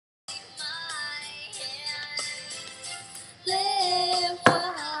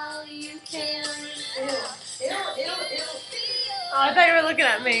I thought you were looking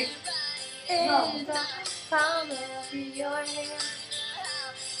at me. No. In the palm of your hand.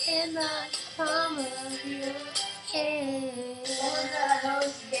 In the palm of your hand. Someone that I know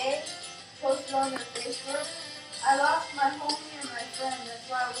is gay posted on their Facebook. I lost my homie and my friend. That's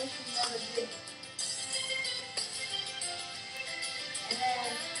why I wish we never did. And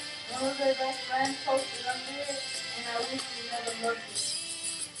then one of their best friends posted under it, and I wish we never loved it.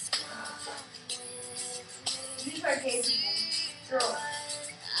 These are gay people. Girls.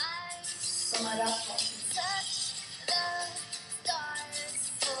 From my basketball team.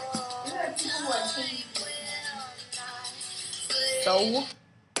 These are people who are changing. So?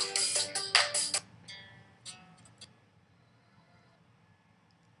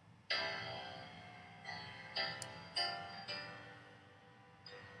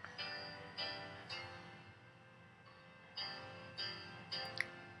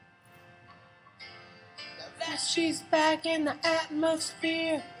 She's back in the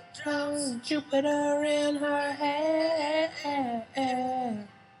atmosphere, throwing Jupiter in her head.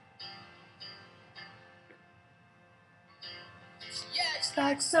 It's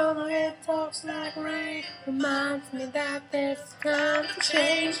like summer, it talks like rain, reminds me that there's time to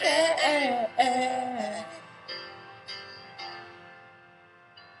change.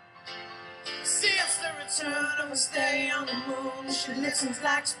 Since the return of a stay on the moon, she listens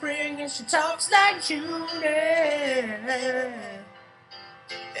like spring and she talks like June.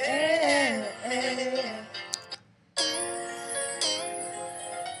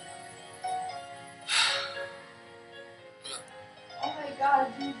 Oh my god,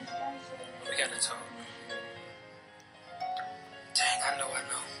 dude, this guy's so We gotta talk. Dang, I know,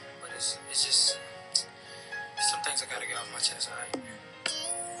 but it's just some things I gotta get off my chest, alright?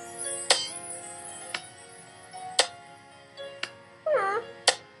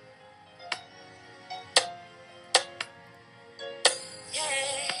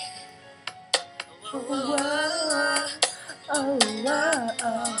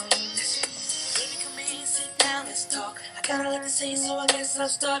 I got a lot to say, so I guess I'll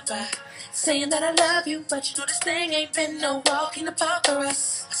start by saying that I love you, but you know this thing ain't been no walk in the park for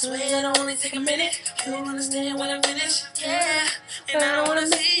us. I swear it'll only take a minute. You don't understand when I finish, yeah. And I don't wanna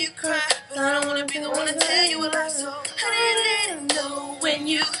see you cry, but I don't wanna be the one to tell you a lie. So I didn't know when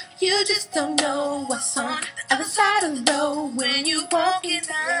you just don't know what's on the other side of the road when you walking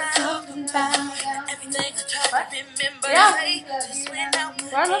down, talking about everything I try to remember. Yeah. Like, just went out my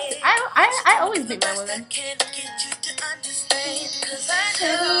I always beat my women. Can't get you to understand, 'cause I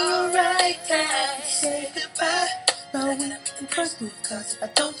know right time to say goodbye. But when I make the first move, 'cause if I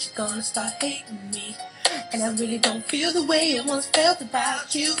don't, you're gonna start hating me. And I really don't feel the way I once felt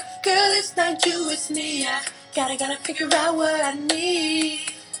about you. Girl, it's not you, it's me. I gotta figure out what I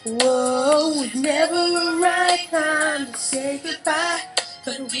need. Whoa, it's never a right time to say goodbye.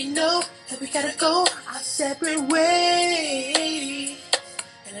 But we know that we gotta go our separate ways.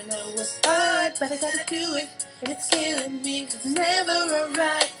 And I know it's hard, but I gotta do it. And it's killing me, 'cause never a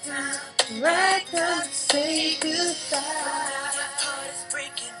right time to say goodbye. My heart is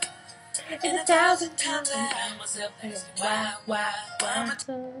breaking. And 1,000 times I found myself asking why?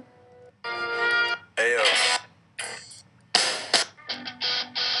 Hey yo.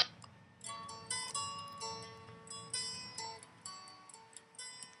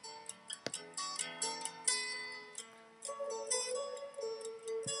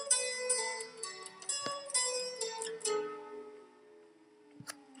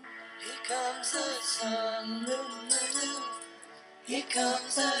 Here comes the sun, here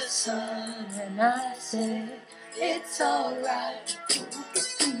comes the sun, and I said it's alright.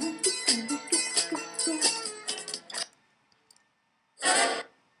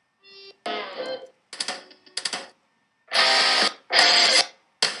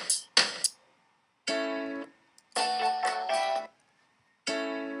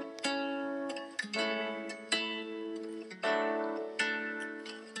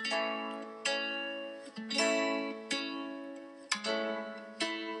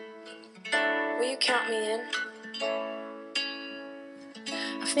 Will you count me in?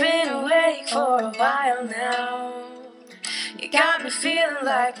 I've been awake for a while now. You got me feeling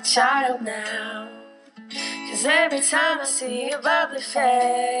like a child now. 'Cause every time I see your bubbly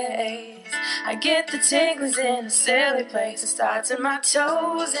face, I get the tingles in a silly place. It starts in my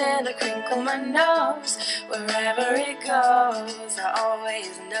toes and I crinkle my nose. Wherever it goes, I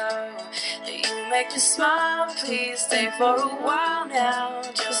always know that you make me smile. Please stay for a while now.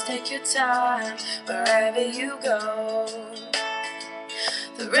 Just take your time wherever you go.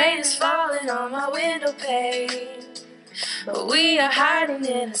 The rain is falling on my window pane, but we are hiding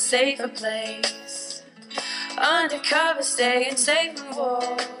in a safer place. undercover, staying safe and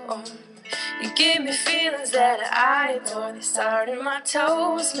warm. You give me feelings that I adore. They start in my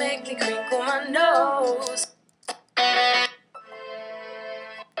toes, make me crinkle my nose.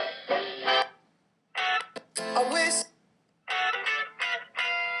 I wish.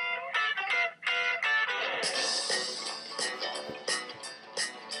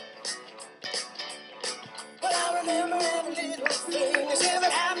 Well, I remember every little thing as if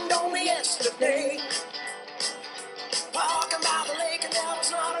it happened on me yesterday. Walking by the lake and there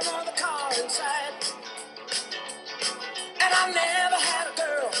was not another car inside. And I never had a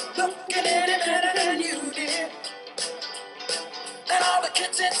girl looking any better than you did. And all the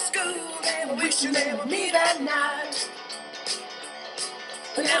kids at school, they were wishing they were me that night.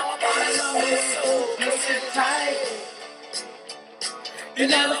 But now our bodies are so close and tight. It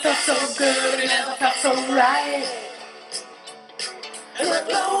never felt so good, it never felt so right. And we're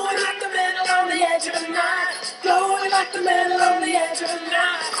blowing like the middle on the edge of the night. Blowing like the middle on the edge of the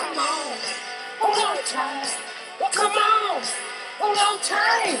night. Come on, hold on tight. Well, come on, hold on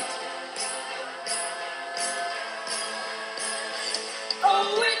tight.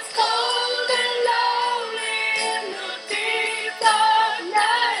 Oh, it's cold and lonely in the deep dark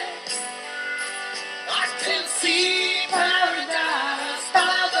night. I can see paradise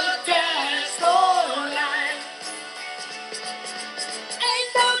by the dance floor line.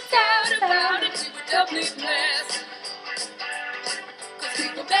 Ain't no doubt about it, we were doubly blessed. 'Cause we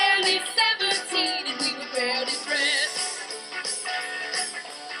were barely 17 and we were barely dressed.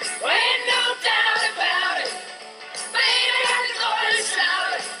 Well, ain't no doubt about it, baby, I can go and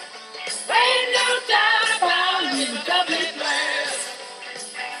shout it. Ain't no doubt about it, we were doubly blessed.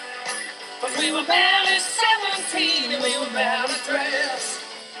 But we were barely 17 and we were barely dressed.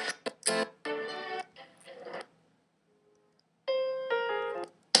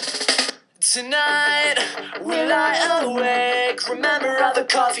 Tonight we lie awake. Remember how the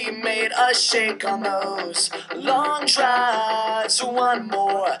coffee made us shake on those long drives. One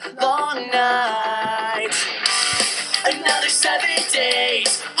more long night. Another 7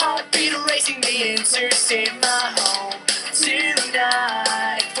 days. Heartbeat racing the interstate. My home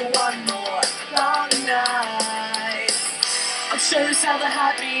tonight for one more long night. I'm sure it's how the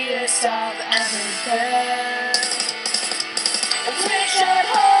happiest I've ever been. We've got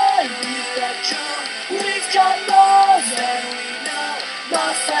high, we've got joy, we've got more than we know.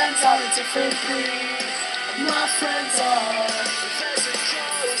 My friends are a different breed. My friends are Professor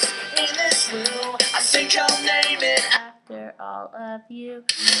Crows in this room. I think I'll name it after all of you.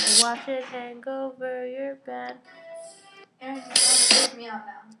 Watch it hang over your bed. Aaron, you want to take me out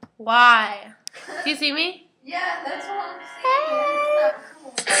now? Why? Do you see me? Yeah, that's what I'm saying. It's not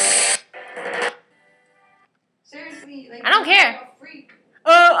cool. Seriously, like, I don't care. you're a freak.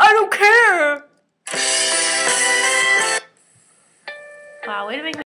 I don't care. Wow, way to make me